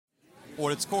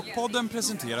Årets Kockpodden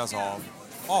presenteras av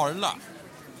Arla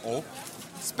och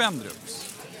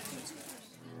Spendrups.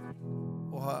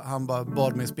 Och han bara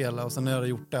bad mig spela och sen när jag hade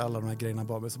gjort det, alla de här grejerna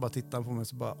bad mig, så bara tittade han på mig och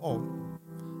så bara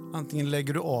antingen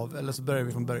lägger du av eller så börjar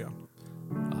vi från början.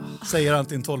 Säger han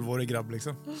till en 12-årig grabb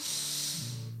liksom.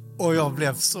 Och jag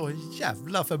blev så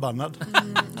jävla förbannad.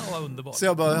 Ja, underbart. Så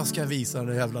jag ska visa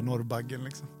den jävla norrbaggen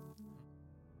liksom.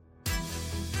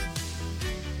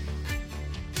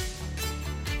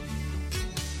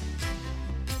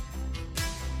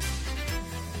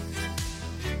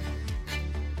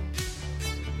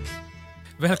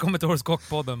 Välkommen till Årets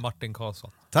Kockpodden, Martin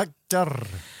Karlsson. Tackar!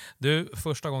 Du,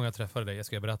 första gången jag träffade dig, jag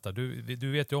ska berätta.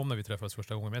 Du vet ju om när vi träffades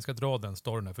första gången, men jag ska dra den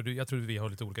storyn här. För jag tror vi har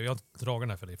lite olika. Jag har dragit den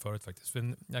här för dig förut faktiskt.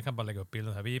 För jag kan bara lägga upp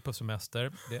bilden här. Vi är på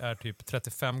semester. Det är typ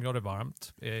 35 grader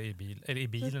varmt i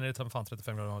bilen är det fan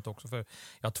 35 grader varmt också. För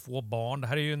jag har 2 barn. Det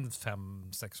här är ju en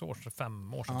 5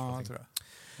 år sedan. Ja, tror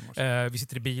jag. Vi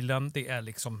sitter i bilen. Det är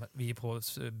liksom, vi är på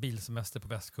bilsemester på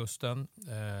västkusten.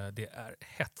 Det är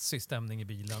hetsig stämning i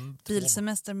bilen.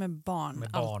 Bilsemester med barn.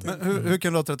 Men hur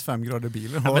kan du ha 35 grader i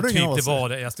bilen? Ja, men typ,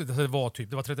 det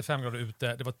var 35 grader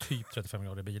ute. Det var typ 35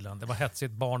 grader i bilen. Det var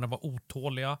hetsigt. Barnen var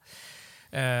otåliga.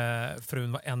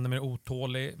 Frun var ännu mer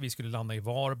otålig. Vi skulle landa i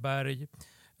Varberg.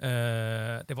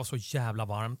 Det var så jävla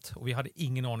varmt. Och vi hade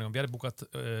ingen aning om. Vi hade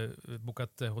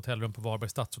bokat hotellrum på Varberg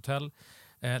stadshotell.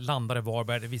 Landade i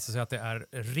Varberg. Det visade sig att det är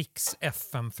Riks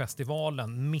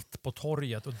FM-festivalen mitt på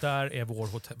torget. Och där är vår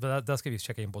hotell. Där ska vi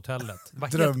checka in på hotellet. Det var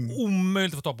helt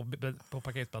omöjligt att få ta på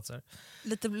parkeringsplatser.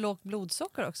 Lite lågt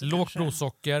blodsocker också. Lågt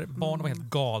blodsocker. Barnen var helt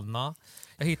galna.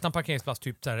 Jag hittade en parkeringsplats,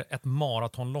 typ där, ett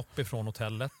maratonlopp ifrån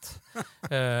hotellet.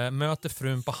 Möter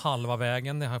frun på halva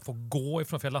vägen. Jag får gå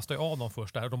ifrån, för jag lastade av dem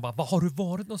först där. Och de bara, var har du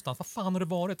varit någonstans? Vad fan har du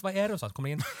varit? Vad är det någonstans? Kommer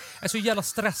in. Jag är så jävla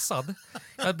stressad.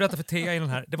 Jag berättade för Thea innan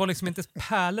här. Det var liksom inte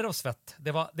pärlor av svett.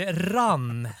 Det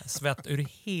rann svett ur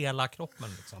hela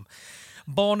kroppen. Liksom.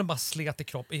 Barnen bara slet i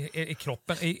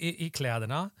kroppen, i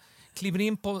kläderna. Kliver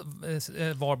in på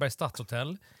Varbergs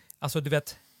stadshotell. Alltså, du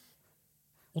vet.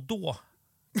 Och då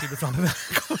kommer fram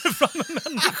en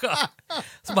människa.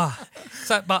 Så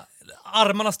bara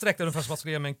armarna sträckta ungefär som man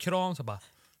skulle ge mig en kram. Så bara,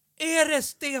 är det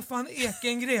Stefan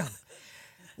Ekengren?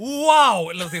 Wow!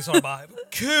 Eller någonting så bara,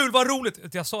 kul, vad roligt.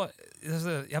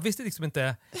 Jag visste liksom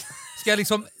inte, ska jag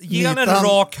liksom ge en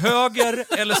rak höger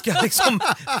eller ska jag liksom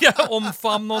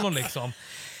omfamna honom liksom.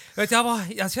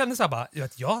 Jag kände så här bara,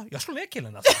 jag slår ner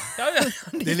killen alltså.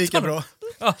 Det är lika bra.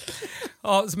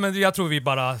 Ja, men jag tror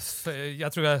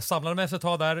jag samlade mig efter ett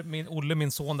tag där. Olle,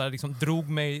 min son där, liksom drog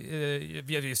mig.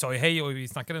 Vi sa ju hej och vi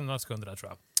snackade några sekunder där,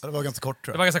 tror jag. Det var ganska kort,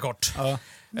 tror jag. Det var ganska kort. Ja.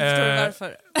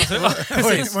 Förstår du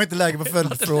varför? Det var inte läge på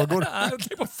följdfrågor.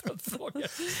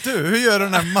 Du, hur gör du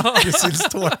den här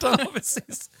makrosillstårtan? Ja,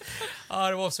 precis. Ja,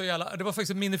 det var så jävla. Det var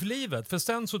faktiskt ett minne för livet. För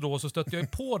sen så stötte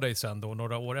jag på dig sen då,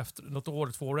 något 2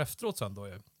 år efteråt sen då,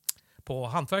 på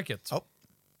hantverket. Ja.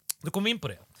 Då kom vi in på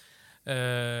det.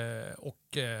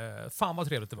 Fan vad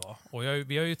trevligt det var. Och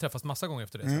vi har ju träffats massa gånger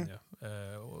efter det sen ju.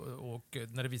 Och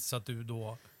när det visade sig att du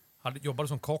då jobbade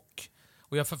som kock.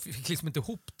 Och jag fick liksom inte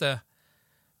ihop det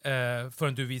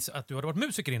förrän du visade att du hade varit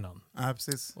musiker innan. Ja,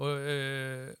 precis.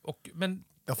 Men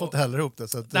jag får inte heller ihop det,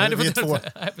 så att nej, vi är 2.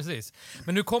 Nej, precis.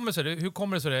 Men hur kom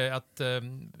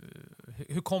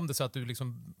det sig att du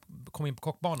liksom kom in på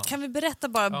kockbanan? Kan vi berätta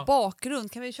bara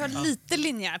bakgrund? Kan vi köra lite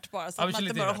linjärt bara så att man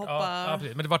inte bara hoppar... Ja,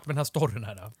 men det var med den här storyn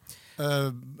här då.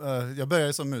 Jag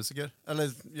började som musiker.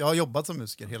 Eller jag har jobbat som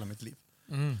musiker hela mitt liv.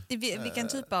 Vilken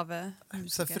typ av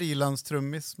musiker?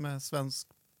 Frilanstrummis med svensk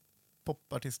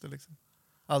popartister liksom.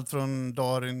 Allt från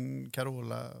Darin,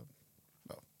 Carola,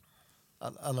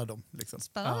 alla dem liksom.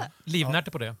 Spännande. Ja.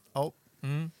 Livnärte på det. Ja.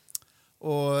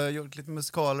 Och gjort lite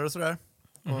musikaler och sådär.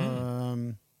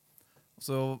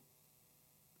 Så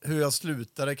hur jag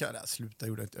slutade,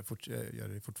 gjorde jag inte, jag gör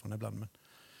det fortfarande ibland, men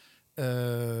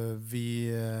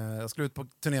jag skulle ut på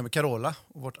turné med Carola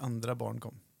och vårt andra barn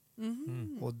kom.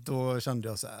 Och då kände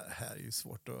jag så här är ju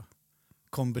svårt att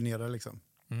kombinera liksom.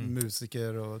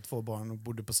 Musiker och 2 barn och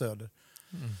bodde på Söder.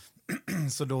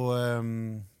 Så då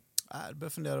började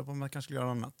jag fundera på om jag kanske skulle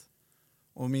göra något annat.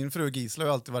 Och min fru Gisla har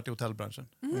ju alltid varit i hotellbranschen.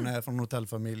 Hon är från en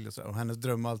hotellfamilj och så. Och hennes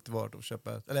dröm har alltid varit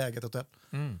att äga ett hotell.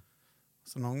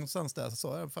 Så någonstans där så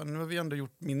sa jag, fan, nu har vi ändå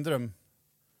gjort min dröm.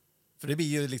 För det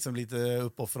blir ju liksom lite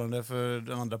uppoffrande för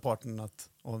den andra parten att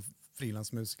ha en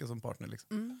frilansmusiker som partner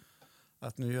liksom.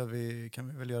 Att nu kan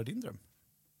vi väl göra din dröm.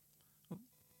 Och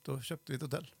då köpte vi ett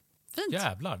hotell. Fint.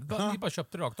 Jävlar, ni bara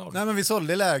köpte rakt av. Nej, men vi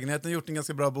sålde lägenheten, gjort en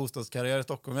ganska bra bostadskarriär i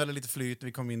Stockholm. Vi hade lite flyt,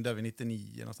 vi kom in där vid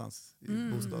 99 någonstans i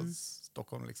bostads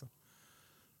Stockholm liksom.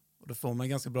 Och då fick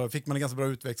man en ganska bra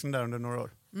utväxling där under några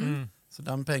år. Så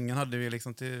den pengen hade vi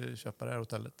liksom till att köpa det här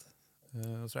hotellet.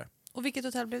 Och sådär. Och vilket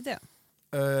hotell blev det?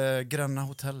 Gränna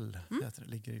hotell. Det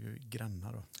ligger ju i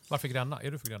Gränna då. Varför Gränna?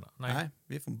 Är du för Gränna? Nej,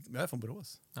 jag är från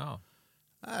Borås. Ja.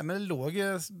 Nej, men det låg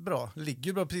bra. Det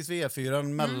ligger bra precis vid E4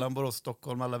 mellan Borås och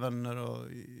Stockholm. Alla vänner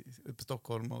uppe i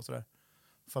Stockholm och sådär.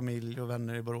 Familj och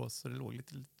vänner i Borås. Så det låg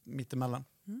lite mittemellan.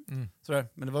 Sådär.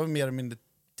 Men det var mer eller mindre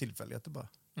tillfällighet bara.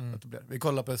 Att det blev. Vi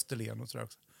kollar på Österlen och sådär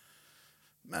också.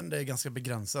 Men det är ganska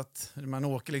begränsat. Man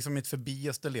åker liksom inte förbi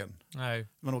Österlen. Nej.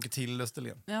 Man åker till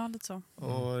Österlen. Ja, lite så.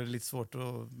 Och det är lite svårt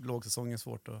lågsäsongen är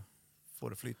svårt att få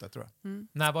det flyta, tror jag.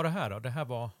 När var det här då? Det här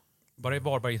var det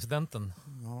Varberg-incidenten?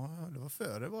 Ja, det var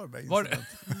före Varberg-incidenten.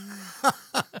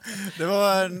 När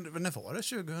var det?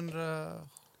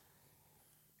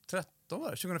 2013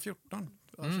 var det? 2014.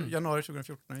 Januari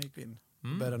 2014 gick vi in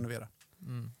och började renovera.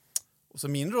 Och så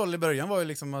min roll i början var ju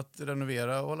liksom att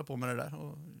renovera och hålla på med det där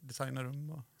och designa rum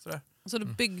och sådär. Så då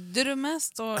byggde du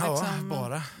mest? Och liksom,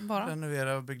 bara.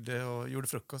 Renovera och byggde och gjorde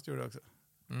frukost gjorde jag också.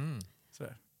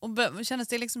 Sådär. Och kändes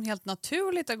det liksom helt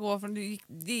naturligt att gå från,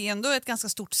 det är ändå ett ganska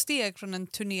stort steg från en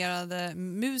turnerad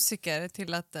musiker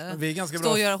till att stå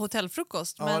och göra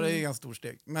hotellfrukost. Ja, det är ett ganska stort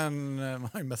steg. Men man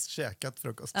har ju mest käkat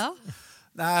frukost. Ja.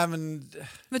 Nej, men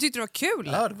tyckte du det var kul?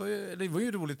 Ja, det var ju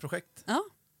ett roligt projekt. Ja.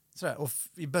 Sådär. Och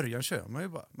i början kör man ju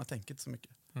bara. Man tänker inte så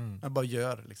mycket. Man bara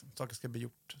gör liksom. Saker ska bli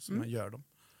gjort så man gör dem.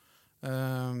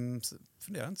 Så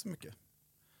funderar inte så mycket.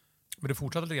 Men du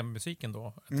fortsatte lite med musiken då?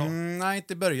 Ett tag? Nej,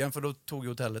 inte i början för då tog ju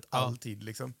hotellet alltid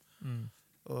liksom.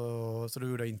 Och så då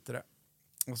gjorde jag inte det.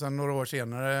 Och sen några år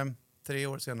senare, 3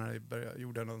 år senare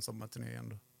gjorde jag någon sommarturné igen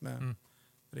då. Med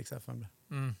Riks FM.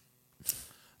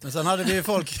 Men sen hade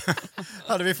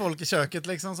vi folk i köket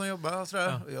liksom som jobbade och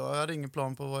sådär. Ja. Jag hade ingen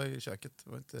plan på att vara i köket. Det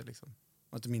var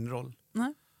inte min roll.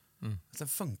 Nej. Sen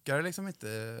funkar det liksom inte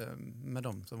med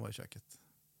dem som var i köket.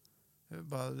 Det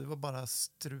var bara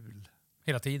strul.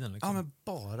 Hela tiden liksom? Ja, men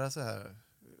bara så här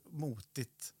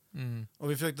motigt.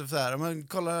 Och vi försökte så här,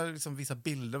 kolla liksom vissa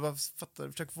bilder.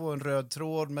 Försöka få en röd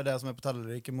tråd med det som är på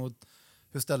tallriken mot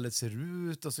hur stället ser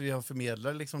ut. Och så jag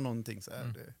förmedlar liksom någonting så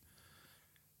här.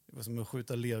 Det var som att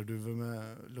skjuta lerduvor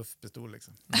med luftpistol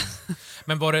liksom.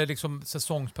 Men var det liksom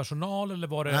säsongspersonal eller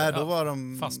var det? Nej, då var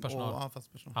de fast personal. Ja,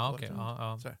 fast personal. Okay.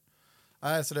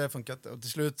 Nej, så det har funkat. Och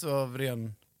till slut av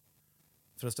ren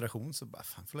frustration så bara,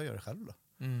 fan, får jag göra det själv då?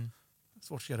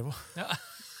 Svårt ska det vara. Ja.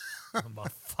 Man bara,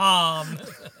 fan!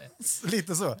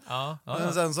 Lite så. Ja.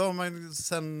 Men sen så har man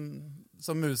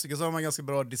som musiker så har man ganska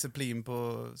bra disciplin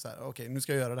på så här, okej, nu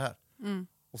ska jag göra det här.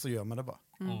 Och så gör man det bara.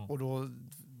 Och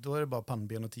då är det bara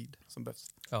pannben och tid som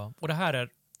behövs. Ja. Och det här är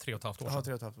 3,5 år sedan. Ja,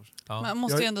 3,5 år sedan. Ja. Man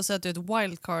måste ju ändå säga att du är ett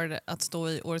wildcard att stå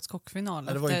i årets kockfinal.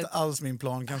 Det var inte alls min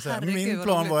plan kan jag säga. Min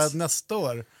plan var att nästa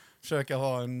år försöka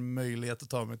ha en möjlighet att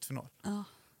ta mig till final. Ja.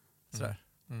 Sådär.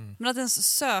 Men att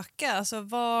ens söka, alltså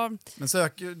vad... Men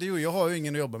jag har ju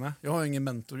ingen att jobba med. Jag har ju ingen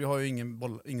mentor, jag har ju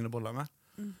ingen att bolla med.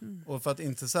 Och för att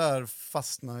inte så här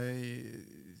fastna i...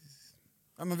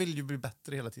 Ja, man vill ju bli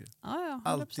bättre hela tiden. Ja,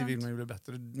 alltid vill man ju bli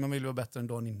bättre. Man vill vara bättre än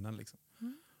dagen innan liksom.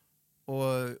 Och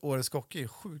årets kock är en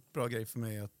sjukt bra grej för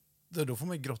mig. Att, då får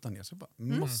man ju grotta ner sig bara.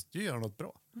 Måste ju göra något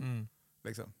bra.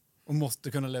 Liksom. Och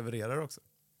måste kunna leverera det också.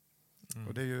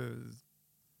 Och det är ju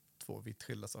 2 vitt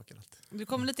skilda saker alltid. Du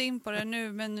kommer lite in på det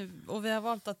nu, och vi har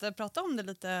valt att prata om det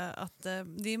lite. Att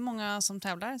det är många som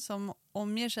tävlar som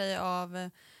omger sig av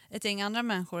ett gäng andra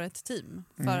människor, ett team.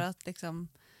 För att liksom,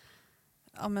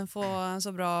 få en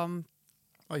så bra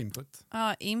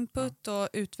input och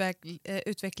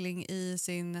utveckling i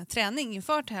sin träning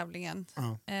inför tävlingen.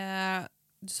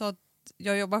 Du sa att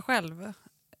jag jobbar själv.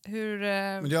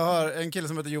 Men jag har en kille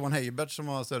som heter Johan Heibert som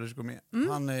har Söders Gourmet.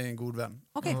 Han är en god vän.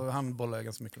 Okay. Och han bollar jag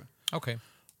ganska mycket med. Okay.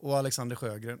 Och Alexander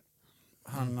Sjögren.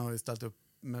 Han har ju ställt upp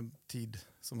med tid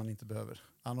som han inte behöver.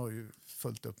 Han har ju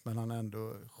fullt upp, men han är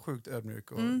ändå sjukt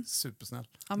ödmjuk och supersnäll.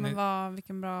 Ja, men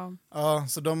vilken bra... Ja,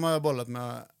 så de har jag bollat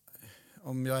med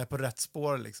om jag är på rätt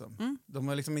spår liksom. De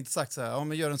har liksom inte sagt så här,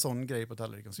 men gör en sån grej på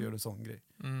tallriken så gör du en sån grej.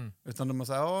 Utan de har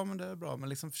sagt, men det är bra, men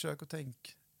liksom försök att tänka.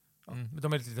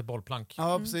 De är lite bollplank.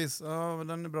 Ja, precis. Ja,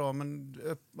 den är bra, men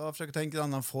försök tänka i en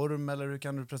annan form eller hur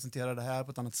kan du presentera det här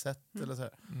på ett annat sätt eller så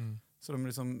här. Så de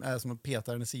liksom är som att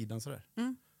peta den i sidan så där.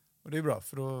 Och det är bra,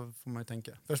 för då får man ju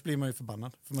tänka. Först blir man ju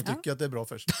förbannad, för man tycker att det är bra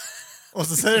först. Och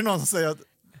så säger någon som säger att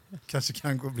kanske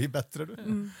kan gå och bli bättre.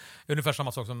 Ungefär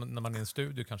samma sak som när man är i en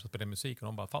studio kanske spelar musik och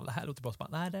de bara, fan det här låter bra.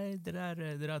 Nej, det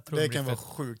där det kan vara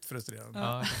sjukt frustrerande.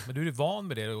 Ja, men du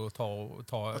är ta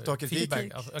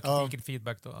feedback.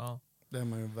 Feedback då, det är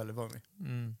man ju väldigt van vid.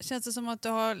 Känns det som att du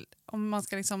har, om man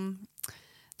ska liksom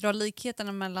dra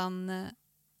likheterna mellan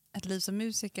ett liv som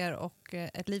musiker och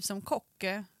ett liv som kock.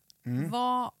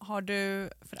 Vad har du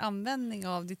för användning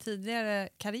av din tidigare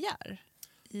karriär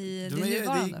i din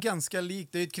nuvarande? Det är ganska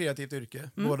likt, det är ett kreativt yrke.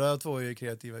 Båda två är ju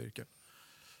kreativa yrken.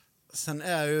 Sen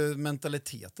är ju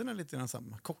mentaliteten är lite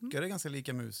densamma. Kockar är ganska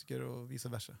lika musiker och vice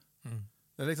versa.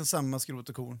 Det är liksom samma skrot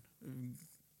och korn.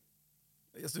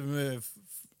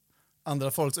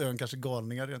 Andra folks ögon kanske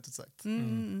galningar, rent ut sagt.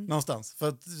 Någonstans. För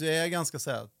att det är ganska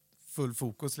så här full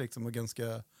fokus liksom, och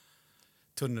ganska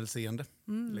tunnelseende.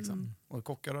 Liksom. Och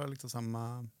kockar har liksom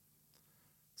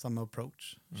samma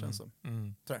approach, känns som.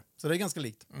 Så det är ganska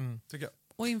likt, tycker jag.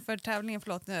 Och inför tävlingen,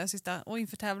 och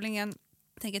inför tävlingen,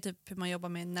 tänker jag typ hur man jobbar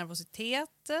med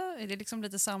nervositet. Är det liksom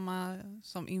lite samma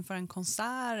som inför en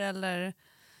konsert, eller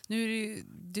nu är det ju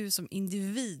du som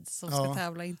individ som ska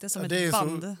tävla, inte som ett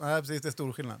band. Nej, precis, det är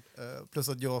stor skillnad. Plus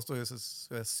att jag står ju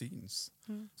så jag syns.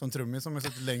 Som trummis som jag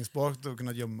suttit längst bak och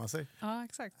kunnat gömma sig. Ja,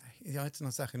 exakt. Jag är inte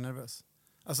någon särskilt nervös.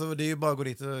 Alltså det är ju bara att gå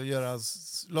dit och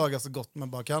laga så gott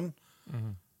man bara kan.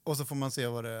 Och så får man se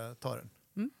vad det tar en.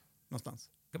 Någonstans.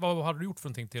 Vad hade du gjort för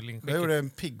någonting till inskicket? Jag gjorde en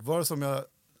piggvar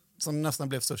som nästan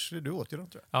blev sushi. Du åt ju den,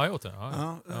 tror jag. Ja, jag åt den.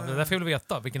 Ja, det är därför jag vill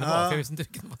veta vilken det var. För jag visste inte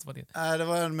vilken det var. Nej, det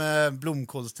var en med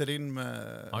blomkålsterrin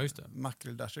med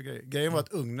makrilldash och grejer. Grejen var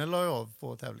att ugnen la jag av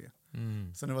på tävlingen.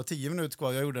 Så det var 10 minuter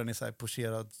kvar. Jag gjorde den i så här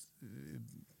pocherad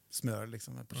smör.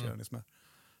 Liksom, pocherad i smör.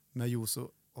 Med yuzu.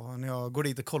 Och när jag går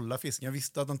dit och kollar fisken, jag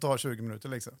visste att den tar 20 minuter.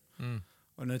 Liksom.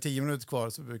 Och när det är 10 minuter kvar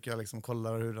så brukar jag liksom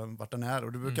kolla vart den är.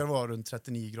 Och det brukar vara runt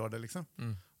 39 grader. Liksom.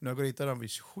 När jag går dit är den vid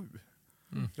 27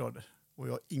 grader. Och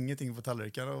jag har ingenting på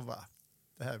tallrikarna och bara,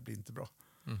 det här blir inte bra.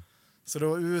 Så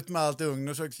då ut med allt i ugnen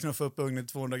och försökte knuffa upp ugnen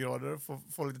till 200 grader och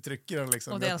få lite tryck i den.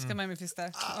 Liksom. Och det älskar man med fisk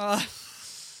där.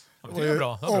 Det var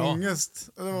bra. Ångest.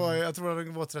 Jag tror att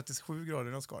det var 37 grader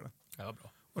när jag skar den. Ja,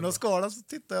 bra. Och när jag skar den så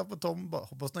tittade jag på Tom och bara,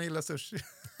 hoppas han gillar sushi.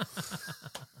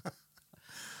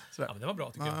 Ja, men det var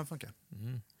bra, tycker jag. Ja, det funkar.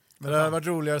 Men det hade varit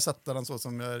roligare att sätta den så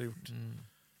som jag hade gjort.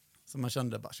 Så man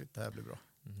kände bara, shit, det här blir bra.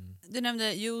 Du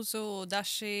nämnde yuzu och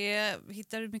dashi.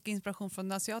 Hittar du mycket inspiration från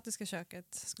det asiatiska köket,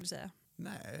 skulle du säga?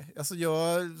 Nej, alltså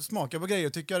jag smakar på grejer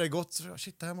och tycker det är gott. Så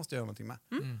shit, det här måste jag göra någonting med.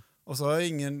 Och så har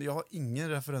jag har ingen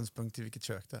referenspunkt till vilket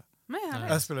kök det är. Nej.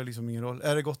 Det spelar liksom ingen roll.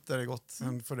 Är det gott.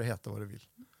 Sen får det heta vad det vill.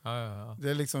 Ja. Det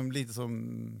är liksom lite som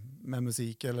med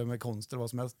musik eller med konst eller vad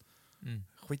som helst.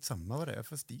 Skitsamma vad det är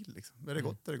för stil. Liksom. Är det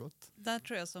gott, är det gott. Där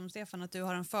tror jag som Stefan att du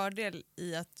har en fördel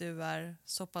i att du är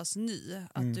så pass ny.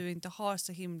 Att du inte har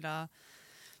så himla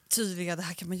tydliga, det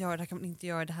här kan man göra, det här kan man inte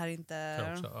göra, det här är inte...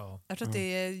 Jag tror att det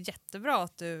är jättebra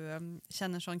att du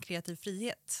känner sån kreativ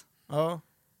frihet. Ja.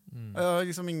 Jag har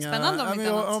liksom inga... Spännande om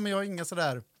inte annat. Men jag har inga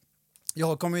sådär... Jag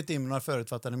har kommit in med några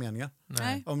förutfattade meningar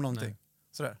om någonting. Nej.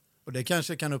 Sådär. Och det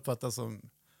kanske kan uppfattas som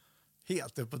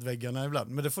helt uppåt väggarna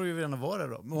ibland. Men det får ju gärna vara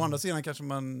det då. Men å andra sidan kanske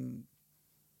man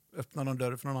öppnar någon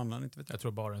dörr för någon annan. Inte vet jag. Jag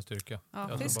tror bara en styrka.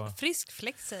 Ja, frisk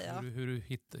flex säger jag.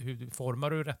 Hur formar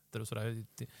du rätter och sådär?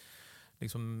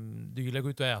 Liksom, du gillar att gå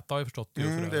ut och äta, har jag förstått. Det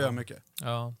gör jag mycket.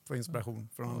 Ja. Få inspiration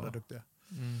från andra duktiga.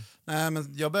 Nej,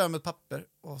 men jag börjar med ett papper.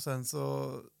 Och sen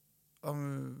så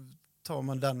tar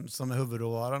man den som är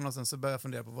huvudråvaran. Och sen så börjar jag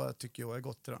fundera på vad jag tycker jag är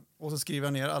gott till den. Och så skriver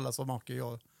jag ner alla smaker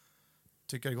jag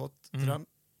tycker är gott till den.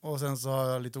 Och sen så har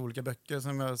jag lite olika böcker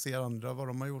som jag ser andra vad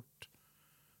de har gjort.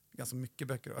 Ganska mycket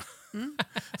böcker då.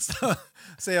 Så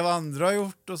ser jag vad andra har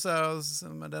gjort och så här,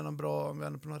 men det är någon bra, om vi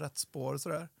är på något rätt spår och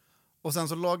sådär. Och sen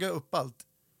så lagar jag upp allt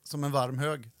som en varm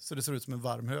hög. Så det ser ut som en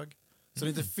varm hög. Så det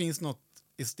inte finns något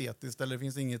estetiskt eller det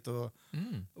finns inget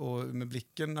och med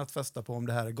blicken att fästa på om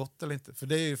det här är gott eller inte. För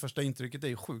det är ju första intrycket, det är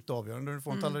ju sjukt avgörande. När du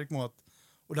får en tallrik mat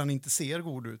och den inte ser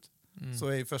god ut. Så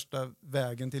är ju första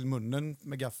vägen till munnen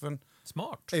med gaffeln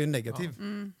Smart. Är ju negativ.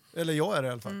 Eller jag är det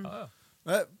i alla fall.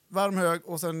 Varm hög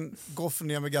och sen goff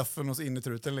ner med gaffeln och så in i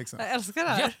truten liksom. Jag älskar det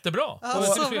här. Jättebra.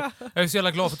 Ja, så bra. Jag är så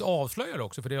jävla glad för att avslöja det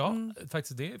också. För det,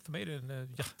 faktiskt det, för mig är det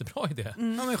en jättebra idé. Ja,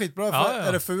 men skitbra.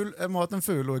 För är maten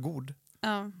ful och är god,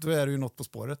 då är det ju något på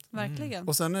spåret. Verkligen.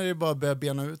 Och sen är det bara att börja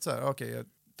bena ut så här. Okej,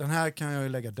 den här kan jag ju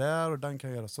lägga där och den kan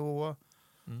jag göra så.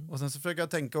 Och sen så försöker jag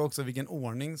tänka också vilken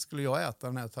ordning skulle jag äta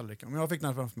den här tallriken. Om jag fick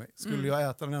den framför mig, skulle jag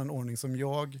äta den i en ordning som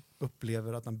jag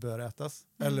upplever att den bör ätas?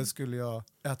 Eller skulle jag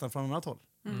äta den från annat håll?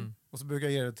 Och så brukar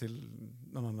jag ge det till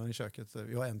någon annan i köket.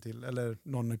 Jag har en till, eller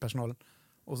någon i personalen.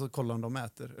 Och så kollar om de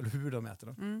äter, eller hur de äter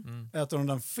den. Äter de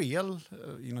den fel,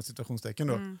 inom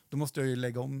situationstecken då måste jag ju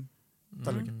lägga om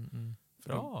tallriken.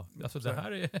 Bra. Alltså det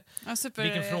här är...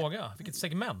 Vilken fråga, vilket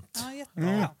segment. Ja,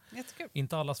 jättebra. Jättekul.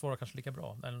 Inte alla svarar kanske lika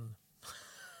bra. Men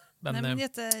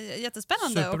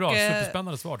jättespännande. Superbra, och,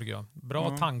 superspännande svar tycker jag.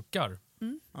 Bra tankar.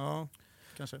 Ja,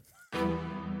 kanske.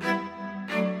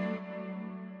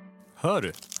 Hör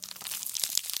du?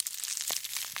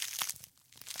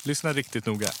 Lyssna riktigt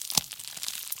noga.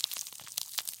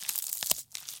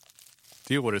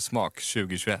 Det är Årets smak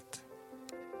 2021.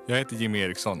 Jag heter Jimmy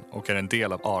Eriksson och är en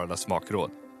del av Arla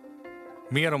smakråd.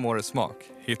 Mer om Årets smak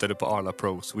hittar du på Arla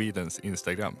Pro Swedens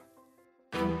Instagram.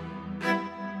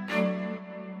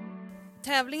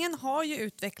 Tävlingen har ju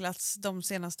utvecklats de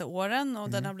senaste åren och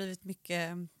den har blivit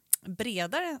mycket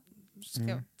bredare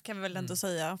kan vi väl ändå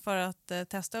säga, för att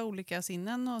testa olika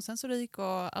sinnen och sensorik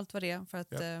och allt vad det är för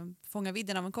att fånga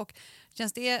vidden av en kock.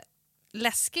 Känns det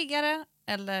läskigare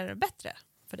eller bättre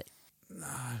för dig?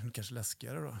 Nej, kanske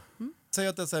läskigare då. Säg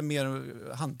att det är så här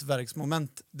mer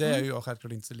hantverksmoment. Det är ju jag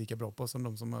självklart inte så lika bra på som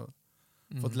de som har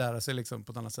fått lära sig liksom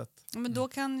på ett annat sätt. Men då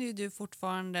kan ju du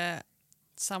fortfarande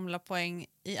samla poäng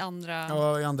i andra...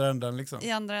 Ja, i andra änden liksom.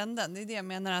 I andra änden, det är det jag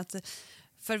menar, att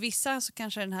för vissa så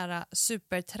kanske den här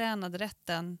supertränade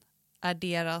rätten är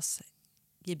deras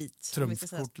gebit.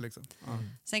 Trumfkort liksom.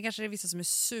 Sen kanske det är vissa som är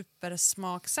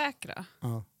supersmaksäkra.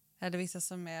 Ja. Eller vissa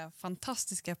som är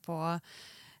fantastiska på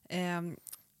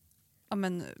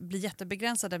bli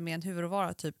jättebegränsade med en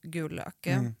huvudråvara, typ gul lök.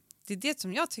 Det är det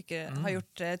som jag tycker har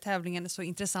gjort tävlingen så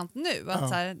intressant nu. Att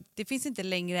så här, det finns inte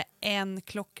längre en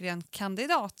klockren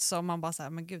kandidat som man bara säger,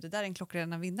 men gud, det där är en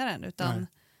klockrena vinnaren. Utan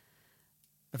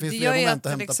det gör ju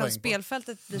att liksom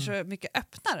spelfältet blir så mycket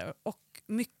öppnare och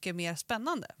mycket mer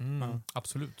spännande.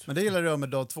 Absolut. Men det gillar jag med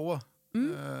dag 2.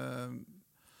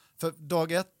 För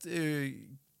dag 1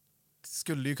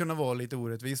 skulle ju kunna vara lite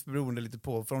orättvist beroende lite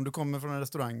på. För om du kommer från en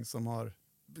restaurang som har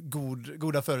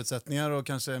goda förutsättningar och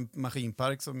kanske en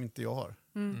maskinpark som inte jag har.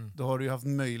 Då har du ju haft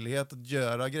möjlighet att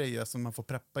göra grejer som man får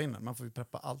preppa innan. Man får ju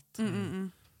preppa allt.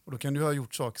 Och då kan du ha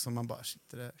gjort saker som man bara, shit,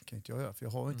 det kan inte jag göra för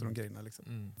jag har inte de grejerna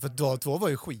liksom. För dag 2 var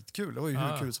ju skitkul. Det var ju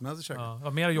hur kul som helst att köka.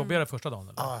 Var mer jobbigare första dagen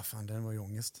eller? Fan, den var ju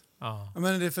ångest. Ja.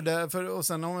 Men det är och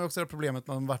sen har man ju också det problemet att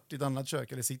man varit i ett annat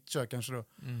kök eller sitt kök kanske då.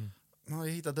 Man har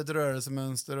ju hittat ett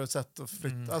rörelsemönster och ett sätt att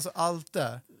flytta. Alltså allt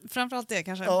där. Framförallt det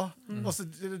kanske. Ja, och så,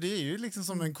 det är ju liksom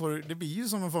som det blir ju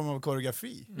som en form av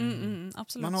koreografi.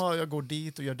 Absolut. Jag går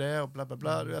dit och gör det och bla bla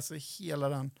bla. Alltså hela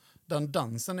den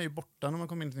dansen är ju borta när man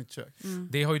kommer in i ett nytt kök.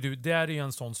 Det har ju du, där är ju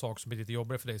en sån sak som är lite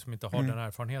jobbigare för dig som inte har den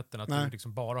erfarenheten. Att du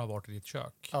liksom bara har varit i ditt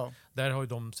kök. Ja. Där har ju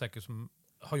de säkert som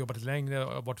har jobbat lite längre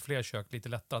och har varit fler kök lite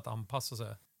lättare att anpassa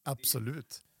sig.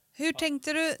 Absolut. Hur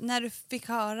tänkte du när du fick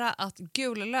höra att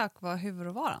gul lök var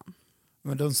huvudråvaran?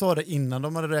 Men de sa det innan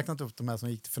de hade räknat upp de här som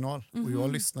gick till final. Och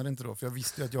jag lyssnade inte då, för jag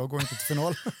visste ju att jag går inte till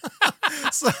final.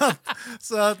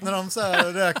 så att när de så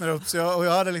här räknar upp, och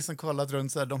jag hade liksom kollat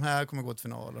runt så här, de här kommer gå till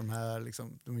final, de här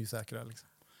liksom, de är ju säkra liksom.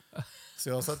 Så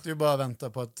jag satt ju bara och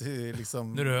väntade på att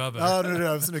liksom... Nu är det över. Ja, nu är det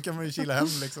över, så nu kan man ju kila hem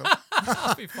liksom.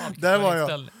 Fan, där var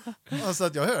jag. Så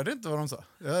att jag hörde inte vad de sa.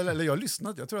 Eller jag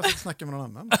lyssnade, jag tror jag satt och snackade med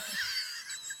någon annan.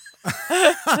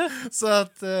 Så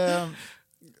att...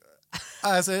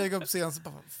 Alltså jag gick upp scenen så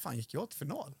bara, fan gick jag till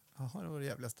final? Jaha, det var det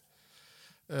jävligaste.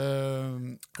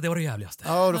 Det var det jävligaste.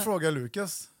 Ja, och då frågade jag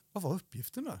Lukas, vad var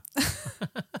uppgiften då?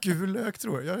 Gul lök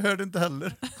tror jag hörde inte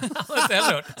heller.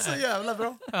 Så jävla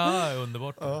bra. Ja,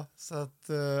 underbart. Ja, så att,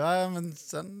 men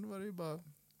sen var det ju bara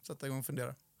sätta igång och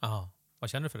fundera. Aha. Vad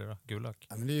känner du för det då? Gul lök?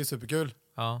 Ja, men det är ju superkul.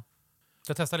 Ja.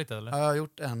 Ska jag testa lite eller? Jag har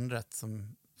gjort en rätt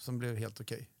som blev helt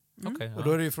okej. Okej, Och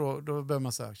då är det ju då börjar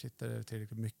man säga, shit, är det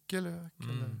tillräckligt mycket lök?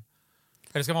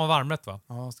 Det ska vara en varmrätt va?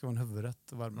 Ja, det ska vara en huvudrätt.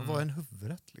 Vad är en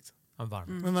huvudrätt liksom? En varm.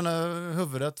 Men jag menar,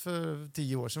 huvudrätt för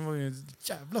 10 år sedan var ju en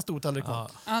jävla stor tallrik. Ja.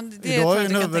 Idag är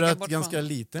en huvudrätt ganska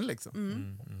liten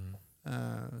liksom.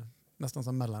 Nästan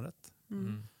som mellanrätt.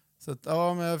 Så att,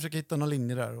 men jag försöker hitta någon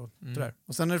linje där.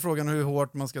 Och sen är det frågan hur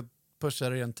hårt man ska pusha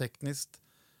det rent tekniskt.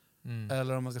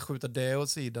 Eller om man ska skjuta det åt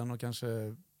sidan och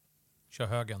kanske... Kör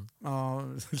högen. Ja,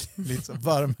 lite så.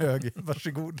 Varm höger.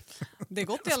 Varsågod. Det är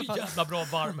gott i alla fall. Så jävla bra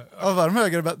varm höger. Ja, varm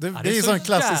höger. Det är ju sån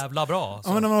klassisk... jävla bra. Så.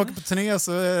 Ja, men när man åker på turné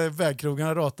så är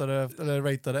vägkrogarna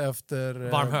ratade efter...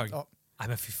 Varm hög. Ja. Nej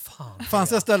men fy fan. Fanns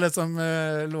det stället som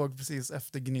låg precis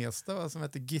efter Gnesta, va, som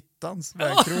hette Gittans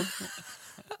vägkrog.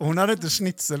 Och hon hade inte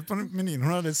schnitzel på menyn,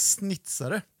 hon hade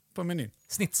snitsare på menyn.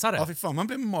 Snitsare? Ja, fy fan, man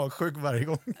blir magsjuk varje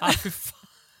gång. Ja, fy fan.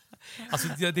 Alltså,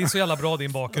 det är så jävla bra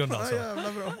din bakgrund alltså. Ja,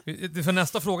 jävla bra. För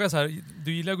nästa fråga är så här,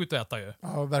 du gillar att gå ut och äta ju.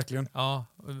 Ja, verkligen. Ja,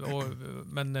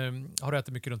 men har du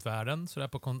ätit mycket runt världen? Så där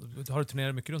har du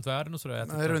turnerat mycket runt världen? Och så där,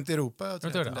 Nej, runt Europa.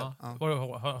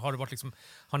 Har det varit liksom,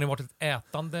 har ni varit ett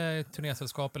ätande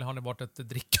turnésällskap eller har ni varit ett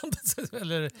drickande?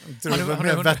 Eller,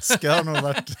 med vätska har nog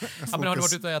varit ja, men har du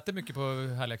varit ute och ätit mycket på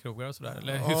härliga krogar och sådär?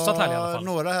 Eller hyfsat härliga i alla fall?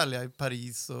 Några härliga i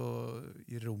Paris och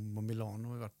i Rom och Milano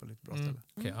har vi varit på lite bra ställen.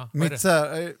 Okay, ja.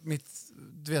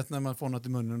 Du vet när man får något i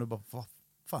munnen och bara, vad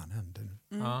fan hände nu?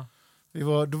 Ja.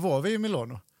 Då var vi i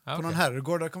Milano. På någon okay.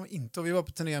 herrgård, där kom vi inte. Och vi var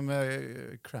på turné med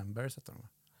Cranberries.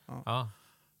 Ja.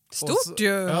 Stort ju!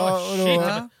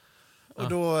 Ja, och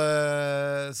då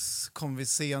Ja. kom vi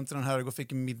sent till den här och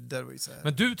fick middag.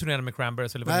 Men du turnerade med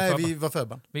Cranberries? Eller var Nej, det vi var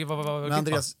förband.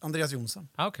 Med Andreas Jonsson.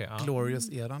 Okay, ja.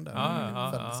 Glorious-eran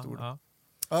där. Väldigt stor. Ja.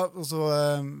 Ja, och så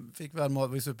fick vi all mat. Det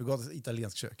var ju supergott.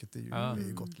 Italiensk köket, det är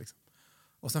ju gott liksom.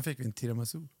 Och sen fick vi en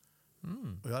tiramisu.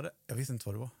 Och jag visste inte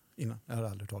vad det var innan. Jag hade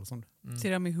aldrig hört talas om det.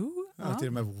 Tiramisu? Ja, till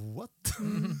och med what?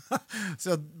 Så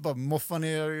jag bara moffade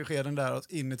ner skeden där och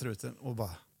in i truten och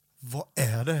bara, vad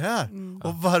är det här?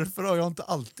 Och varför har jag inte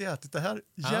alltid ätit det här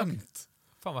jämt?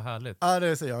 Fan vad härligt. Ja, det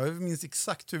är så. Jag minns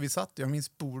exakt hur vi satt. Jag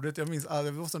minns bordet. Jag minns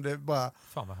det var som det bara.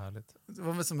 Fan vad härligt. Det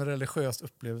var väl som en religiös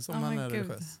upplevelse om man är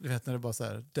religiös. Du vet när det bara så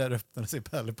här, där öppnade sig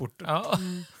pärleporten. Ja.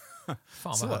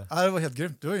 Fan så, vad härligt. det var helt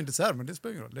grymt. Det var ju inte dessert, men det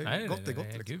spelar ingen roll. Det är Nej, gott, det är gott.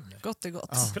 nej, Liksom. gud, nej. Gott är gott.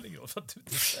 Ja. Det spelar ingen roll för att du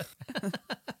inte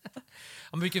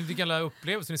ja, men vilken alla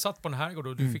upplevelser. Ni satt på den här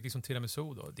och du fick liksom tiramisu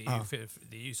då. Det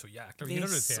är ju så jäkla. Det är gillar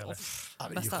du så det eller? Ja,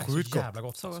 det är ju bästa. sjukt gott. Jävla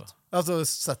gott Så alltså. gott. Alltså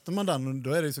sätter man den,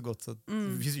 då är det ju så gott så att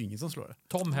det finns ju ingen som slår det.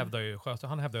 Tom hävdar ju,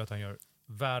 han hävdar ju att han gör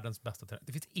världens bästa tiramisu.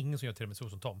 Det finns ingen som gör tiramisu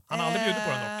som Tom. Han har aldrig bjudit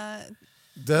på den dock.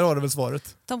 Där har du väl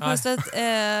svaret. Tom Sjöstedt, vi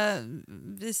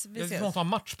Det ses. måste ha en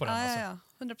match på den alltså. Ja,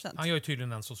 100%. Han gör ju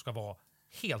tydligen en som ska vara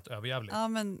helt överjävlig. Ja,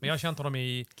 men Men jag har känt honom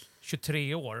i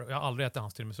 23 år och jag har aldrig ätit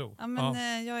hans tiramisu.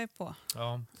 jag är på.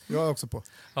 Ja. Jag är också på.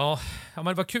 Ja, men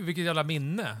det var kul, vilket jävla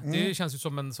minne. Det känns ju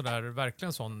som en sådär,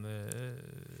 verkligen sån...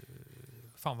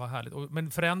 fan vad härligt.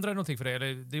 Men förändrade det någonting för dig?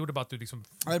 Eller det gjorde bara att du liksom...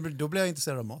 Nej, då blir jag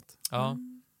intresserad av mat. Ja,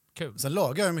 kul. Sen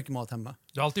lagar jag mycket mat hemma.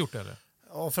 Du har alltid gjort det eller?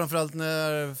 Och framförallt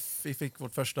när vi fick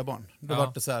vårt första barn. Då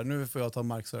var det så här, nu får jag ta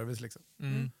markservice liksom.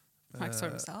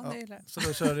 Markservice, det gillar jag. Så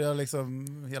då körde jag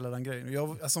liksom hela den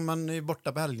grejen. Alltså man är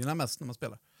borta på helgerna mest när man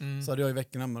spelar. Så hade jag i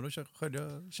veckan hemma, då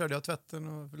körde jag tvätten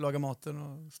och lagade maten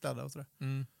och städade och sådär.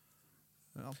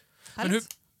 Ja. Men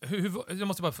jag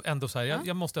måste bara ändå säga,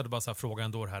 jag måste ändå bara så här fråga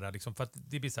ändå det här liksom, för att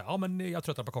det blir så här, ja men jag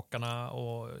tröttnar på kockarna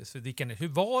och så hur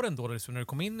var det ändå liksom, när du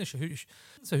kom in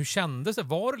hur kändes det?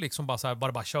 Var det liksom bara så här,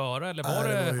 bara köra eller var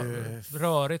det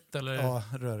rörigt eller? Ja,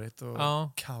 rörigt och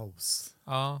kaos.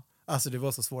 Ja. Alltså det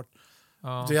var så svårt.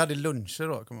 Ja. Så jag hade luncher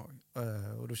då, kommer jag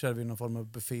ihåg. Och då körde vi någon form av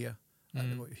buffé.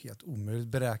 Det var ju helt omöjligt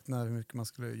att beräkna hur mycket man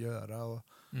skulle göra och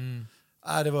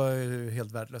det var ju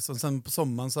helt värdelöst. Och sen på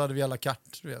sommaren så hade vi alla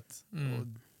kart, du vet. Och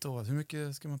då, hur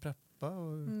mycket ska man preppa?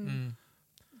 Och,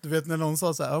 du vet när någon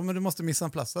sa så här, ja men du måste missa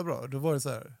en plats bra. Då var det så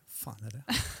här, fan är det?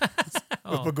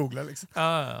 Upp och googla liksom.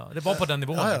 Ja, det var på den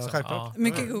nivån. Ja, liksom. självklart.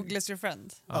 Mycket Google is your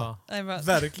friend. Ja.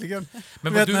 Verkligen.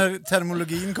 Men du vet du... när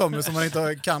termologin kommer som man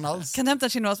inte kan alls. Kan du hämta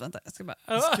chinos? Vänta, jag ska bara...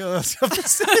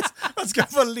 Jag ska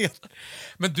bara leta.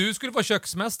 Men du skulle vara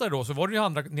köksmästare då, så var det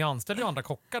ju ni anställde ju andra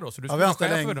kockar då. Så du Ja, vi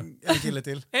anställde en kille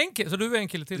till. Så du är en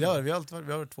kille till? Ja, vi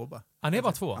har 2 bara. Ni är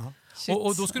bara 2?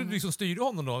 Och då skulle du liksom styra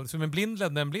honom då, som en blind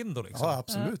ledde en blind då liksom? Ja,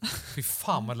 absolut. Fy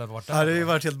fan vad det hade varit där. Ja, det har ju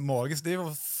varit helt magiskt. Det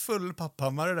var full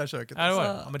papphammare i det där köket.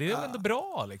 Ja, men det är väl ändå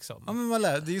bra liksom? Ja, men man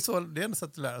lär, det är ju så, det är ändå sätt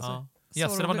att lära sig. Ja.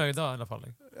 Gästerna var nöjda i alla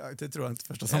fall. Ja, det tror jag inte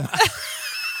första sommaren.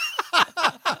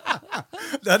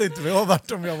 Det hade inte jag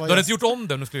varit om jag var Du hade inte gjort om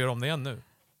det om du skulle göra om det igen nu?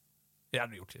 Det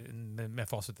hade du gjort med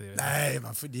facit. Nej,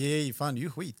 det är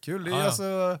ju skitkul. Det är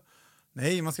alltså...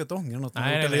 Nej, man ska inte ångra något man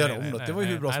gjort eller göra om något. Det var ju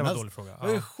hur bra som helst. Det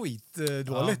var ju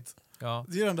skitdåligt. Ja.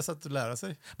 Det är ju det enda sättet att lära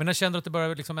sig. Men jag kände att det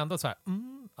började liksom ändå så här...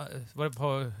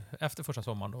 var det efter första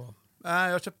sommaren då?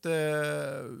 Nej, jag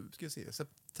köpte...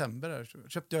 september där.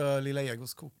 Köpte jag Lilla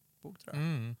Egos kokbok, tror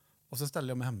jag. Och så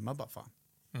ställde jag mig hemma bara, fan.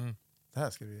 Det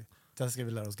här ska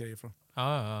vi lära oss grejer från.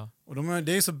 Ja. Och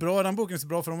det är så bra, den boken är så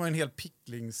bra för de har en hel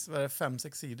picklings,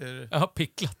 5-6 sidor. Ja,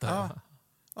 picklat där.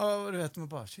 Ja, och du vet man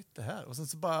bara, shit det här. Och sen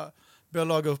så bara börja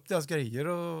laga upp deras grejer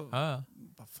och bara,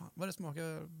 fan vad det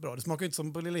smakar bra. Det smakar ju inte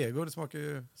som på Lilla Ego, det smakar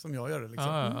ju som jag gör det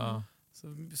liksom.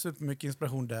 Så supermycket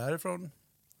inspiration därifrån.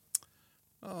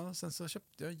 Ja, sen så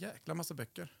köpte jag en jäkla massa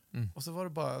böcker. Och så var det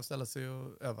bara att ställa sig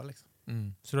och öva liksom.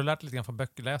 Så du har lärt lite grann från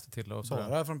böcker, läste till och så?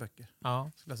 Bara från böcker,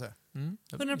 skulle jag säga.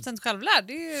 100% självlärd,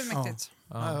 det är ju mäktigt.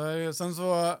 Ja. Sen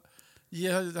så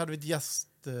hade vi ett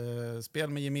gästspel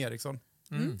med Jim Eriksson.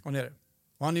 Och nere.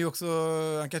 Och han är ju också,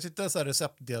 han kanske inte är så här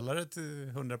receptdelare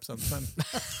till 100%.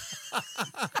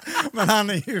 Men han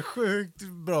är ju sjukt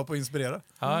bra på att inspirera.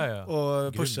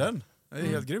 Och pusha en. Det är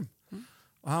helt grym.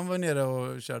 Och han var nere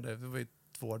och körde, det var ju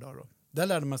 2 dagar då. Där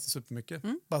lärde man sig supermycket.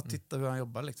 Bara titta hur han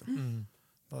jobbar liksom.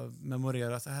 Bara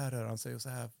memorera, så här rör han sig och så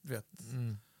här, vet.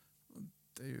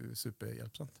 Det är ju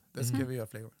superhjälpsamt. Det ska vi göra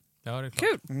fler gånger. Ja, det är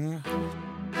klart. Kul!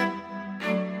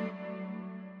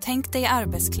 Tänk dig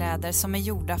arbetskläder som är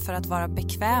gjorda för att vara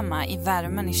bekväma i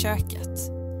värmen i köket.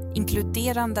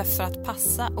 Inkluderande för att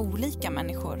passa olika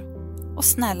människor. Och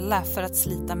snälla för att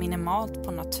slita minimalt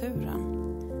på naturen.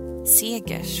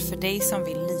 Segers för dig som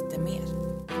vill lite mer.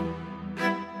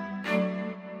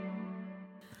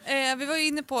 Vi var ju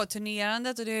inne på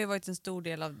turnerandet och det har ju varit en stor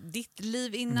del av ditt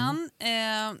liv innan.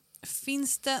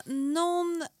 Finns det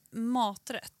någon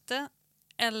maträtt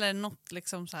eller något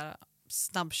liksom så här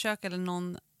snabbkök eller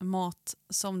någon mat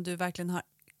som du verkligen har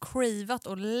cravat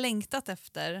och längtat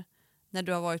efter när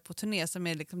du har varit på turné som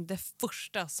är liksom det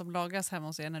första som lagas hemma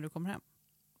hos er när du kommer hem?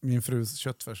 Min frus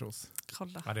köttfärssås.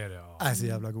 Kolla. Ja, det är det. Ja. Är så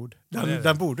jävla god. Ja, det är det.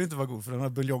 Den borde inte vara god för den har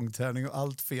buljongtärning och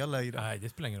allt fel i den. Nej, det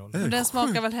spelar ingen roll. Men den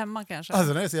smakar väl hemma kanske?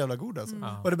 Alltså den är så jävla god alltså.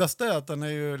 Ja. Och det bästa är att den är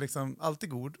ju liksom alltid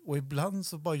god och ibland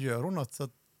så bara gör hon något så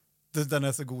att den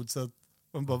är så god så att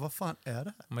man bara, vad fan är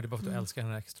det här? Men det är bara för att du älskar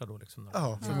henne extra då. Liksom.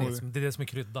 Ja, det är det som är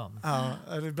kryddan. Ja,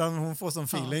 eller ibland hon får sån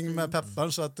feeling med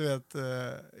pepparn så att du vet,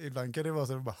 ibland kan det vara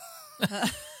så att bara...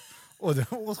 och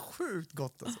det var sjukt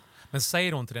gott alltså. Men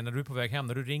säger hon till dig när du är på väg hem,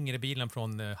 när du ringer i bilen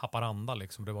från Haparanda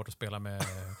liksom, du har varit och spelat med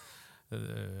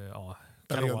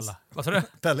Carola. Vad sa du?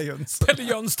 Pelle Jöns. Pelle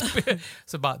Jöns.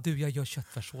 Så bara, du jag gör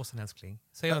köttfärssåsen älskling.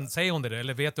 Säger hon det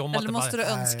eller vet du om eller att måste det du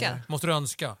bara, önska? Måste du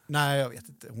önska? Nej, jag vet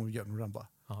inte. Hon gör nog den bara.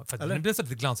 Ja, för Eller? det blir så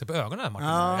lite glansigt på ögonen här, Martin.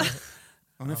 Ja.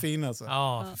 Hon är fin alltså.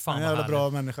 Ja, för fan En vad jävla härligt. bra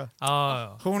människa.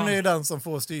 Ja, Hon fan. är ju den som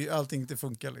får allting till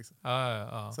funka liksom.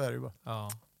 Ja. Så är det ju bara.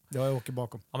 Ja. Jag åker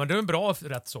bakom. Ja, men det är en bra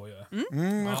rätt så ju. Den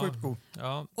är Ja. sjukt god.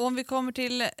 Ja. Och om vi kommer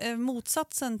till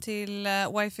motsatsen till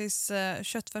wifis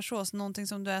köttfärssås, någonting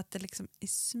som du äter liksom i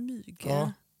smyg.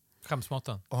 Ja.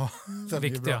 Skämsmaten. Ja, den är ju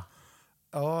Viktiga. bra.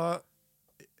 Ja,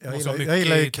 jag Måste ha gillar, mycket jag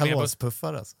gillar ju i turnébuss.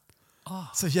 kalaspuffar alltså.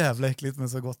 Så jävla äckligt men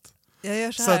så gott. Jag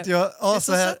gör så Så här. att jag, Det är ja, så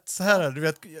så här, sött. så här är det. Du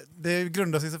vet, det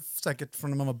grundar sig säkert från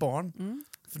när man var barn.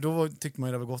 För då tyckte man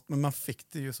ju det var gott, men man fick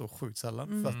det ju så sjukt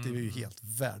sällan. För att det är ju helt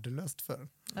värdelöst för en.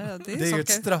 Ja, Det är ju ett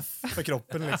straff för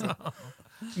kroppen liksom.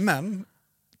 Men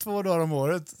 2 dagar om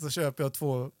året så köper jag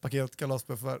 2 paket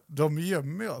kalaspuffar. De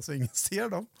gömmer jag så ingen ser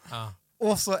dem. Ja.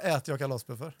 Och så äter jag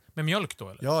kalaspuffar. Med mjölk då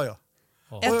eller? Ja.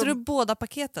 Äter du båda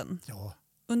paketen Ja,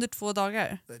 under 2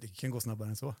 dagar? det kan gå snabbare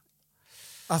än så.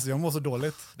 Alltså jag mår så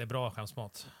dåligt. Det är bra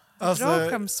skämsmat. Alltså, Bra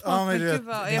skämsmat, ja, men men du gud vet,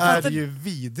 vad- det jag är fattar- ju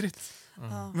vidrigt.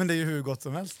 Men det är ju hur gott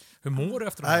som helst. Hur mår du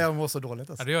efter det? Nej, jag mår så dåligt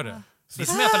Ja, alltså. det gör det. Det är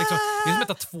som att äta, liksom, det är som att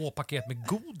äta 2 paket med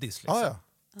godis. Liksom. Ja.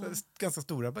 Det är ganska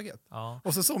stora paket. Ja.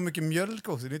 Och så mycket mjölk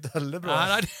också, det är inte heller bra.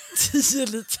 Nej, 10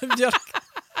 liter mjölk.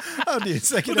 Ja, det är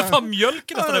säkert... det är fan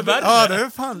mjölken nästan är värre. Ja, det är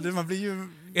fan, man blir ju...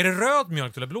 Är det röd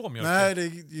mjölk eller blå mjölk? Nej, det är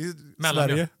ju Mellanmjölk.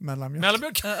 Sverige. Mellanmjölk.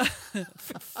 Mellanmjölk?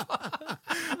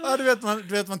 Ja, du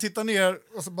vet, man tittar ner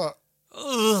och så bara... Fan,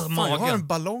 jag har Magen. en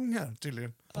ballong här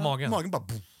tydligen. På magen. Magen bara...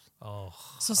 boom. Åh.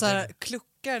 Som så här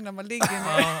kluckar när man ligger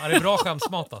ner. Ja, det är bra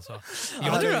skämsmat alltså.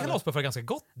 Jag det tycker är- kalaspuffar är ganska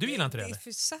gott. Du gillar inte det Det är eller?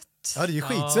 för sött. Ja, det är ju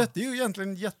skitsött. Det är ju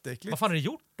egentligen jätteäckligt. Vad fan är det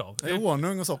gjort av? Det är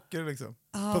honung och socker liksom.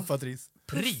 Puffat ris.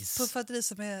 Ris? Puffat ris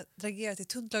som är dragerat i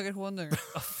tunt lager honung.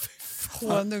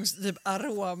 Honungs typ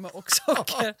arom och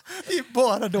socker. Det är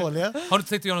bara dåliga. Har du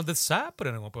tänkt att göra någon dessert på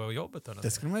det någon gång på jobbet? Eller?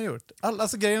 Det skulle man ha gjort.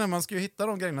 Alltså grejerna, man ska ju hitta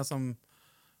de grejerna som...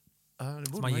 det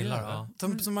borde man ju gillar, göra.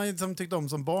 ja. Som tyckte om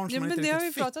som barn. Som Ja, man men inte det har vi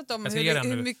riktigt fick. pratat om, Jag ska ge den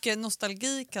hur nu. mycket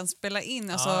nostalgi kan spela in.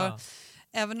 Alltså, Ah.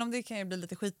 Även om det kan ju bli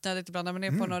lite skitnödigt ibland när man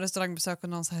är på någon restaurangbesök och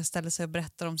någon så här ställer sig och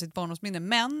berättar om sitt barndomsminne.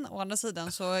 Men å andra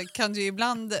sidan så kan du ju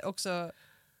ibland också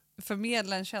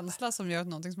förmedla en känsla som gör att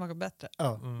någonting smakar bättre.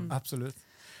 Ja, absolut.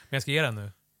 Men jag ska ge den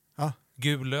nu. Ja.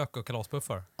 Gul lök och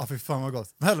kalaspuffar. Ja, fy fan vad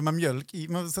gott. Häller man mjölk i,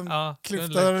 man som Ja,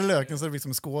 klyftar löken så är det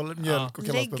liksom en skål, mjölk och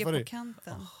kalaspuffar Lägger i. på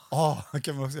kanten. Ja, det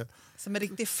kan man också göra. Som en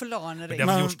riktig flan. Men det har väl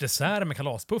Men- gjorts dessert med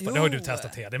kalaspuffar? Jo. Det har ju du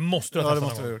testat här. Det måste du ha Ja, det testat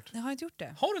måste någon vi ha gång. gjort. Jag har inte gjort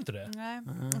det. Har du inte det? Nej.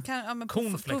 Man kan, ja, men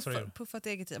Cornflakes har du gjort. puffat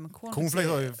eget i. Ja, men Cornflakes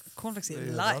har ju... cornflakes det är är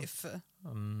ju bra. life.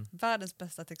 Mm. Världens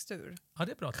bästa textur. Ja,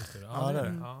 det är bra textur. Ja, det är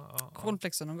det. Ja.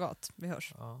 Cornflakes och nougat. Vi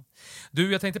hörs. Ja.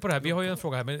 Du, jag tänkte på det här. Vi har ju en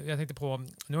fråga här. Men jag tänkte på,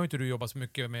 nu har inte du jobbat så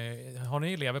mycket med... Har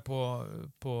ni elever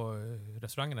på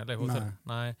restaurangen eller hotell?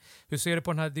 Nej. Hur ser du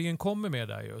på den här? Det är ju en kommer med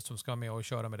där ju, som ska med och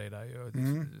köra med dig där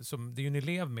ju. Som, det är ju en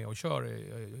elev med och kör.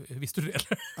 Visste du det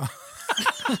eller?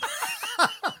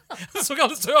 Det såg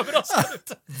alldeles överraskad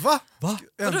ut. Va?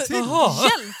 En till?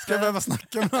 Ska jag behöva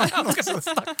snacka med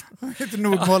någon? Inte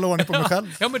nog med att hålla ordning på mig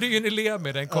själv. Ja, men det är ju en elev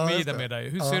med den, kom Ja, i just den det. med dig.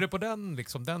 Hur ser du på den,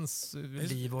 liksom, dens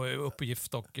liv och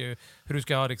uppgift och hur du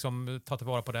ska liksom, ta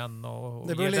tillvara på den och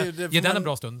Det ge, beror- den, det får ge den man- en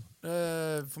bra stund?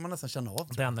 Får man nästan känna av.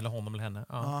 Den eller honom eller henne.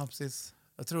 Ja. Ja, precis.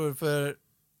 Jag tror för...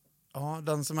 Ja,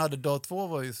 den som hade dag 2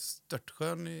 var ju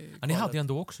störtskön i Ja, ni kvalet. hade ju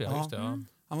ändå också, ja. Ja. Just det, ja.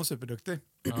 Han var superduktig.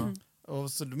 Ja.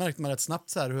 Och så märkte man rätt snabbt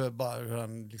så här hur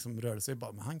han liksom rörde sig.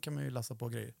 Bara, men han kan man ju lassa på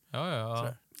grejer. Ja.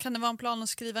 Sådär. Kan det vara en plan att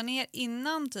skriva ner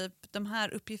innan typ de här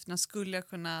uppgifterna skulle jag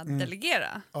kunna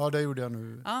delegera? Ja, det gjorde jag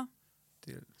nu. Ja.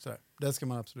 Sådär. Det ska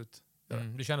man absolut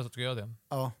Du känner så att du gör det?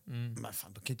 Ja. Men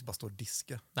fan, de kan ju inte bara stå och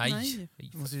diska. Nej.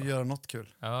 De måste ju göra något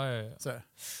kul. Ja. Så här.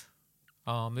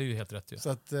 Ja, det är ju helt rätt ju. Så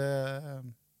att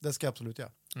det ska jag absolut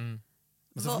göra.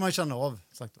 Men så får man ju känna av.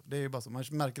 Sagt. Det är ju bara så. Man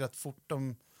märker rätt fort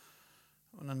om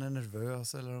man är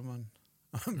nervös eller om man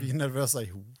vi är nervösa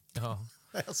ihop. Ja.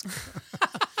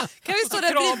 Kan vi stå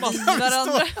där bredvid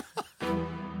varandra?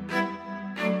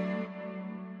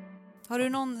 Har du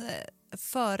någon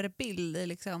förebild i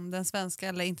liksom den svenska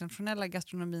eller internationella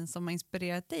gastronomin som har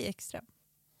inspirerat dig extra?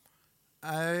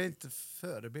 Nej, inte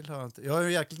förebild har jag inte. Jag har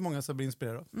ju jäkligt många som blir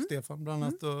inspirerade av. Stefan bland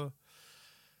annat och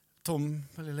Tom,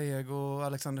 Lilla Ego och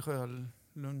Alexander Sjögren.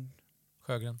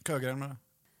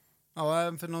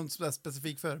 Ja, för någon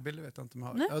specifik förebild vet jag inte om jag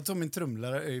har. Nej. Jag tror min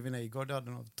trumlare Öyvind Eygård, jag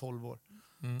hade något 12 år.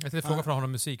 Jag tänkte fråga från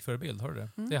honom musikförebild, har du det?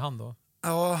 Det är han då?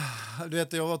 Ja, du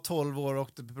vet jag var 12 år och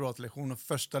åkte på privatlektion och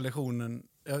första lektionen,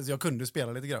 jag kunde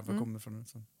spela lite grann för jag kommer från en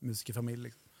sån musikerfamilj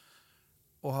liksom.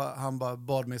 Och han bara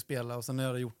bad mig spela och sen när jag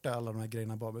hade gjort det, alla de här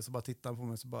grejerna bad mig, så bara tittade han på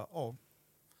mig och så bara,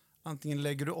 antingen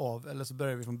lägger du av eller så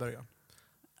börjar vi från början.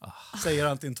 Säger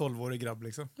han till en 12-årig grabb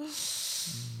liksom.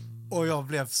 Och jag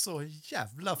blev så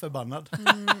jävla förbannad.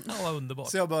 Ja,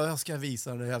 underbart. Så jag ska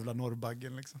visa den jävla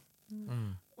norrbaggen liksom.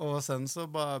 Och sen så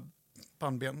bara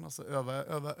pannben, alltså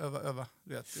öva.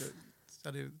 Du vet, jag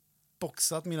hade ju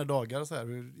boxat mina dagar så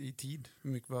här i tid, hur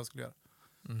mycket vad jag skulle göra.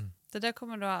 Det där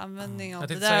kommer du ha användning av. Jag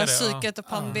Det tänkte där säga det, pannbenet och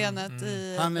pannbenet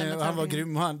i Han den var tävlingen.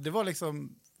 grym. Det var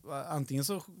liksom, antingen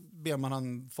så ber man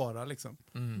han fara liksom.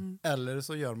 Eller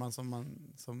så gör man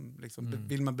som liksom,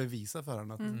 vill man bevisa för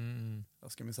honom att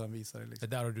jag ska minsann visa det liksom.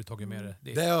 Det där har du tagit med det.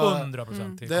 Det Det är har-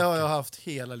 100% till Det har jag kocken. haft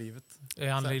hela livet.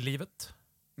 Är han i livet?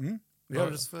 Vi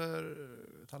hördes för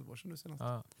ett halvår sedan nu senast.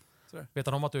 Ja. Sådär. Vet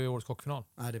han om att du är i årets kockfinal?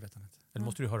 Nej, det vet han inte. Eller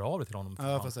måste du höra av dig till honom?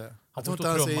 Ja, jag får säga. Han Jag får tror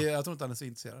stå och trumma. inte han är så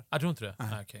intresserad. Jag tror inte det? Nej.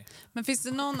 Nej, okej. Men finns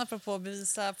det någon, apropå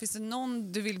bevisa, finns det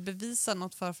någon du vill bevisa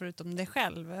något för förutom dig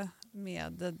själv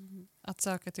med att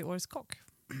söka till Årets kock?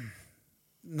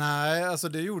 Nej, alltså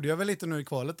det gjorde jag väl lite nu i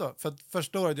kvalet då. För att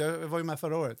första året, jag var ju med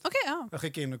förra året. Okej, ja. Jag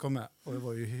skickade in och kom med.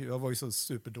 Och jag var ju så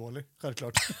superdålig,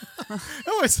 självklart.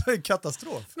 Jag var ju så en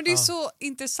katastrof. Men det är så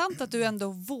intressant att du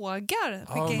ändå vågar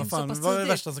skicka in så pass vad är det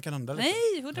tidigt. värsta som kan hända? Liksom?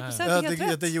 Nej, 100% helt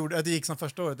rätt. Att det gick som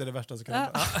första året är det värsta som kan Ja.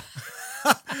 hända.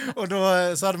 Och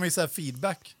då så hade man ju så här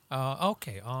feedback. Ja,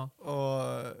 okej. Ja.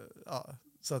 Och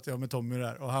så att jag med Tommy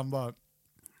där. Och han bara,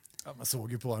 man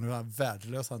såg ju på honom hur han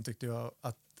värdelös han tyckte jag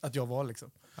att jag var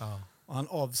liksom. Ja. Och han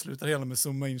avslutade hela med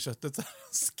zooma in köttet. Så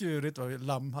skurit,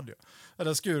 lamm hade jag. Jag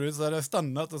hade skurit så hade jag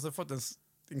stannat och så fått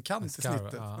en kant i skarv,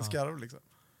 snittet. ja. En skarv liksom.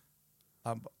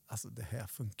 Han bara, alltså det här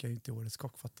funkar ju inte i Årets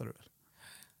kock, fattar du väl?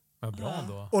 Men bra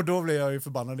då. Och då blev jag ju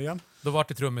förbannad igen. Då var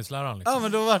det trummisläraren liksom. Ja,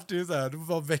 men då var det ju så här,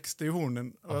 då växte ju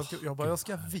hornen. Och jag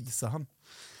ska visa han.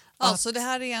 Alltså det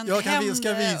här är en Jag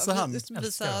ska visa han.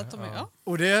 Visa Tommy, ja.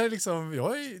 Och det är liksom,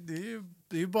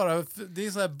 det är ju bara, det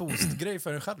är så här boost-grej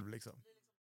för en själv liksom.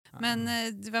 Men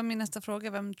det var min nästa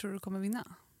fråga, vem tror du kommer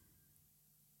vinna?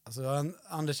 Alltså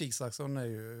Anders Isaksson är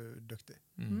ju duktig.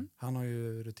 Han har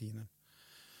ju rutinen.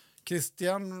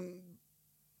 Christian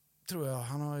tror jag,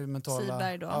 han har ju mentala...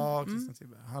 Siberg då. Ja, Christian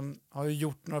Siberg. Han har ju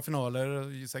gjort några finaler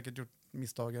och ju säkert gjort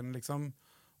misstagen liksom.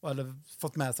 Eller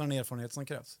fått med sig den erfarenhet som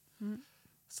krävs.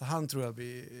 Så han tror jag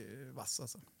blir vass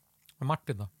alltså. Och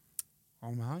Martin då? Ja,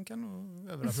 men han kan nog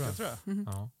överraska tror jag.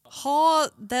 Ja. Ha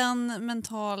den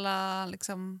mentala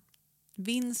liksom,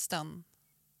 vinsten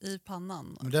i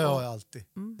pannan. Men det har jag alltid.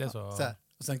 Det är så. Så här.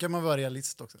 Och sen kan man vara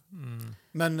realist också.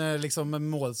 Men liksom med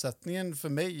målsättningen för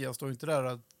mig, jag står ju inte där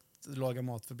att laga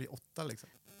mat för att bli 8 liksom.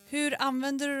 Hur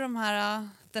använder du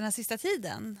den här sista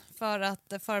tiden för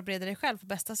att förbereda dig själv på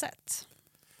bästa sätt?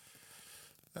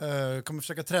 Jag kommer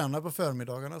försöka träna på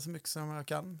förmiddagarna så mycket som jag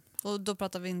kan. Och då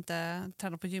pratar vi inte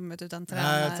träna på gymmet utan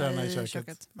Nej, träna i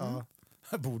köket. Ja.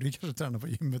 Jag borde ju kanske träna på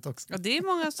gymmet också. Ja, det är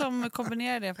många som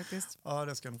kombinerar det faktiskt. Ja,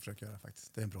 det ska jag nog försöka göra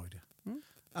faktiskt. Det är en bra idé.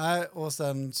 Nej, och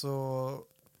sen så...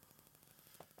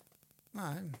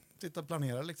 Nej, titta och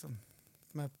planera liksom.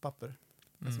 Med papper.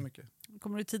 Så mycket.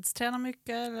 Kommer du tidsträna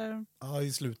mycket? Eller? Ja,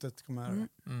 i slutet kommer jag göra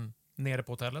det. Nere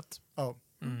på hotellet? Ja.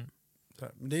 Så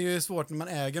här. Men det är ju svårt när man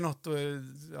äger något och är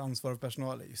ansvarig för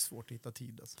personal. Det är ju svårt att hitta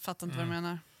tid. Alltså. Fattar inte vad du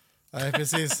menar. Nej,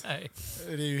 precis. Nej.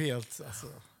 Det är ju helt... Alltså.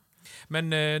 Men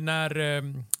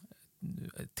när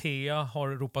Thea har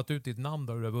ropat ut ditt namn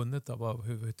då du har vunnit, då,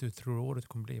 hur tror du året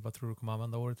kommer bli? Vad tror du kommer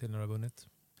använda året till när du har vunnit?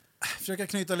 Försöka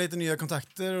knyta lite nya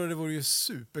kontakter och det vore ju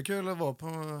superkul att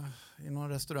vara i någon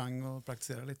restaurang och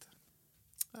praktisera lite.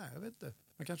 Nej, jag vet inte.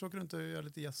 Man kanske åker runt och gör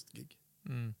lite gästgig.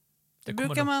 Det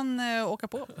brukar man åka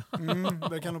på.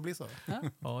 Det kan nog bli så.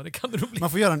 Ja, det kan det nog bli.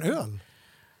 Man får göra en öl.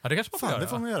 Ja, det kanske man får Fan, göra. det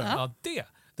får man göra. Ja,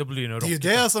 det Då blir det Det är ju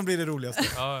det som blir det roligaste.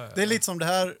 Ja. Det är lite som det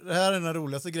här är den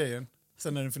roligaste grejen.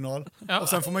 Sen är det en final. Och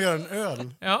sen får man göra en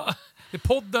öl. Ja, det är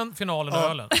podden, finalen och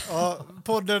ölen. Ja,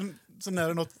 podden, så när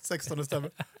det något 16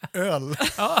 stämmer. Öl.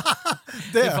 Ja.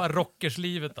 Det är bara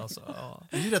rockerslivet alltså. Ja.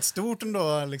 Det är ju rätt stort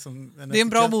ändå. Liksom, Det är en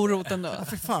bra morot ändå. Ja,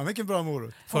 fy fan, vilken bra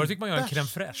morot. Förut fick man göra en crème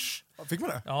fraîche. Fick man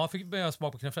det? Ja, fick börja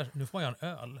smaka på crème fraîche. Nu får man göra en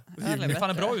öl. Öl är Det är fan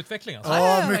en bättre. bra utveckling alltså.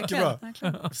 Ja, mycket verkligen, bra.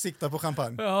 verkligen. Sikta på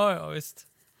champagne. Ja, visst.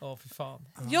 Ja, för fan.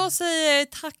 Jag säger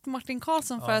tack Martin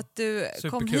Karlsson för att du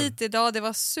kom Superkul. hit idag. Det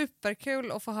var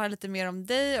superkul att få höra lite mer om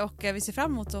dig och vi ser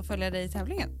fram emot att följa dig i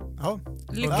tävlingen. Ja,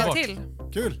 Lycka Underbart. till!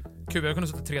 kul. Kul, jag kunde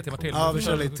sitta 3 timmar till. Ja, vi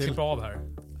kör lite till. Klippa av här.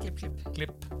 Klipp, klipp. Klipp.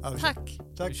 Ja, vi kör. Tack!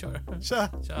 Vi Tack. kör. Tja.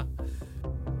 Tja.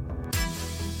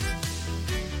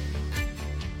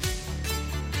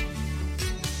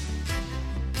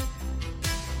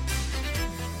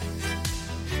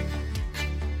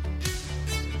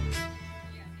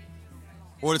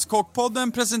 Årets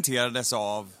Kockpodden presenterades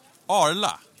av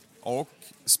Arla och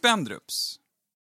Spendrups.